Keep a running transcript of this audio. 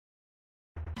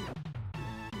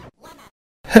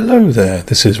Hello there,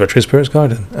 this is Retro Spirits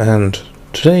Garden, and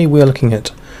today we are looking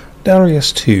at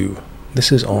DARIUS 2. This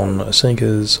is on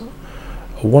Sega's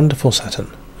wonderful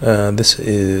Saturn. This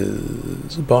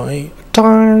is by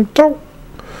Taito,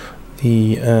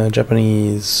 the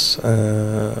Japanese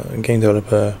game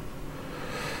developer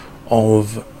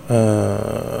of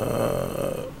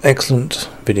excellent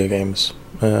video games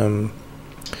in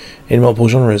multiple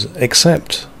genres,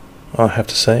 except, I have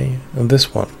to say,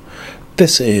 this one.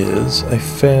 This is a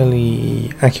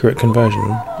fairly accurate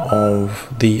conversion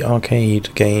of the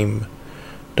arcade game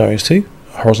DARIUS 2,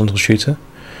 a horizontal shooter.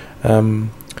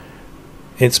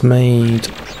 It's made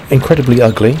incredibly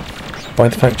ugly by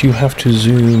the fact you have to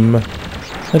zoom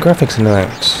the graphics in and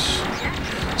out.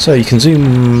 So you can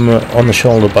zoom on the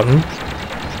shoulder button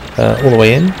all the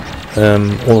way in,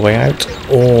 all the way out,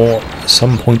 or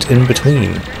some point in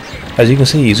between. As you can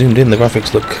see, zoomed in, the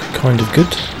graphics look kind of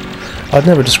good. I'd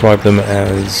never describe them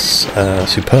as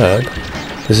superb.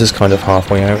 This is kind of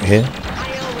halfway out here.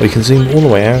 But you can zoom all the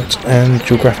way out and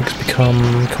your graphics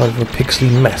become kind of a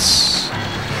pixely mess.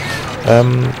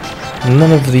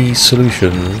 None of the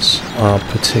solutions are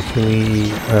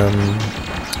particularly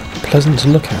pleasant to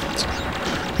look at.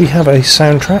 We have a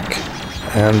soundtrack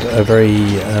and a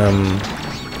very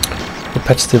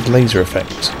repetitive laser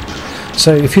effect.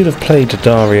 So if you'd have played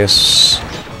DARIUS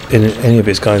in any of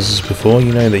its guises before,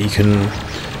 you know that you can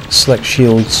select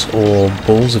shields or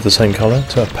balls of the same colour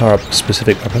to power up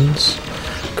specific weapons.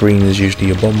 Green is usually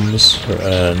your bombs,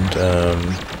 and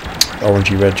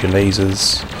orangey red your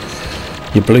lasers.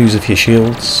 Your blues are for your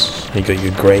shields. You got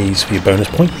your greys for your bonus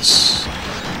points.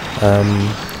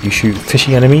 You shoot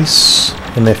fishy enemies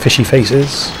in their fishy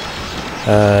faces.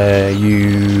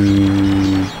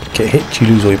 You get hit, you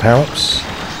lose all your power-ups.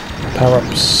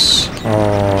 Power-ups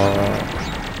are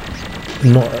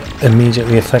not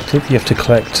immediately effective. You have to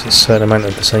collect a certain amount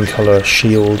of the same colour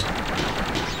shield,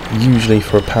 usually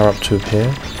for a power-up to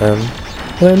appear.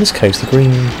 Well, in this case, the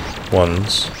green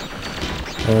ones,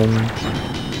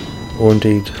 or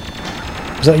indeed,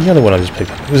 was that a yellow one I just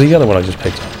picked up? It was a yellow one I just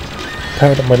picked up.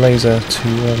 Powered up my laser to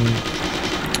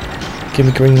give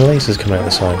me green lasers coming out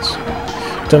the sides.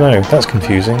 Don't know, that's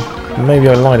confusing. Maybe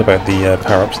I lied about the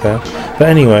power-ups there. But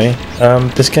anyway,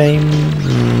 this game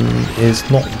is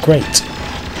not great.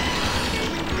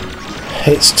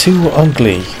 It's too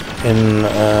ugly in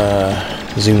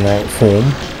zoomed out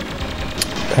form,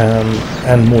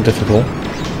 and more difficult.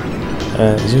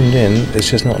 Zoomed in, there's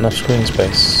just not enough screen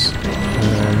space,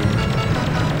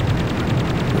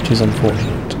 which is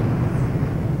unfortunate.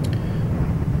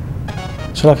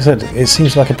 So like I said, it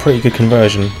seems like a pretty good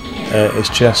conversion. It's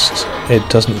just, it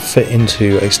doesn't fit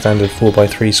into a standard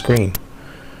 4x3 screen.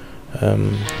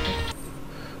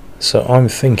 So I'm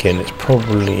thinking it's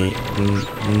probably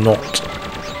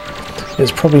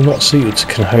not suited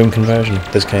to home conversion,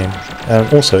 this game.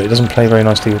 Also, it doesn't play very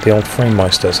nicely with the old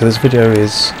FrameMeister, so this video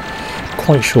is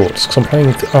quite short, because I'm playing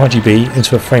with the RGB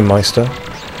into a FrameMeister,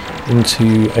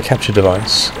 into a capture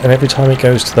device, and every time it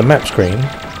goes to the map screen,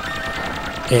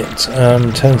 it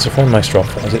turns the FrameMeister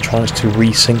off as it tries to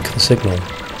resync the signal,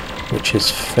 which is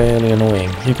fairly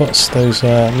annoying. You've got those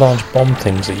large bomb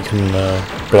things that you can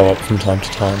blow up from time to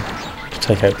time to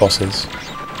take out bosses.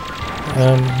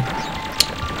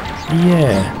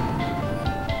 Yeah.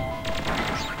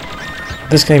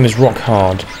 This game is rock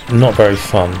hard, not very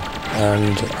fun,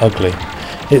 and ugly.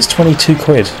 It's 22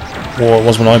 quid, or it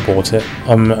was when I bought it.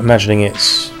 I'm imagining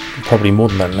it's probably more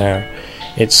than that now.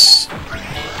 It's,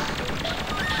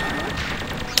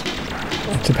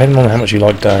 depending on how much you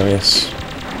like DARIUS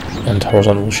and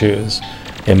horizontal shooters,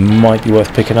 it might be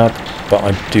worth picking up, but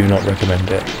I do not recommend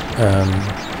it.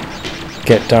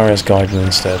 Get DARIUS Gaiden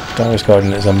instead. DARIUS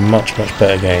Gaiden is a much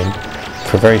better game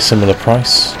for a very similar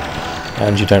price,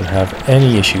 and you don't have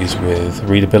any issues with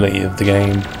readability of the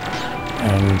game,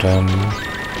 and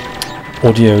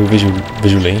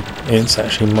visually it's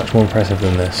actually much more impressive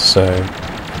than this. So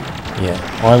yeah,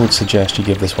 I would suggest you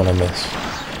give this one a miss.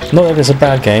 Not that it's a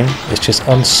bad game, it's just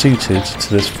unsuited to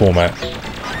this format.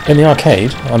 In the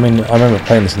arcade, I mean, I remember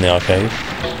playing this in the arcade,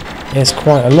 it's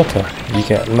quite a looker. You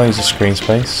get loads of screen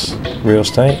space, real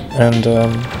estate, and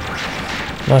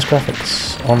nice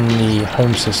graphics. On the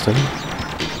home system,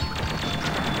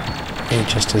 it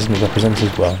just isn't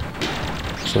represented well.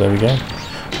 So there we go.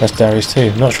 That's DARIUS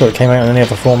 2. Not sure it came out in any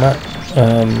other format,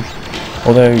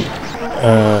 although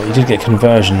you did get a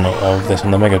conversion of this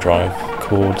on the Mega Drive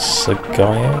called Sega,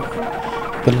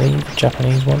 I believe,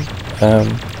 Japanese one,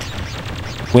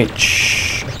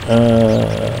 which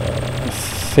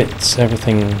fits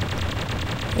everything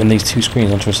in these two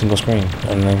screens onto a single screen,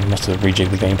 and they must have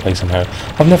rejigged the gameplay somehow.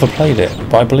 I've never played it,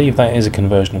 but I believe that is a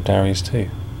conversion of DARIUS 2.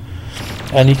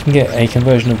 And you can get a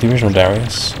conversion of the original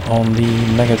Darius on the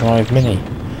Mega Drive Mini.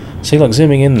 See, like,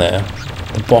 zooming in there,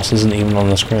 the boss isn't even on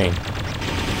the screen.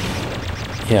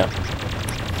 Yeah.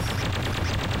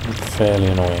 Fairly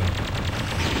annoying.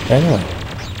 Anyway.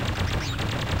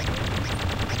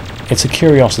 It's a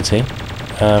curiosity.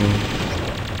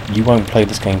 You won't play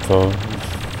this game for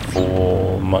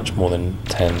much more than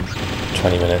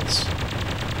 10-20 minutes.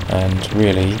 And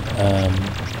really,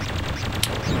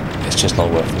 it's just not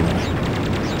worth the money.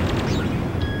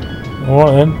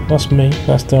 Alright then, that's me,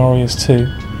 that's Darius 2.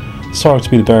 Sorry to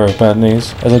be the bearer of bad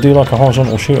news, as I do like a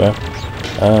horizontal shooter,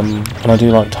 and I do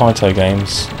like Taito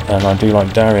games, and I do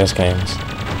like Darius games,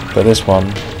 but this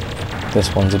one's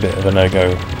a bit of a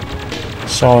no-go.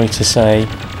 Sorry to say.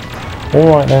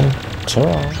 Alright then,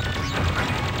 ta-ra.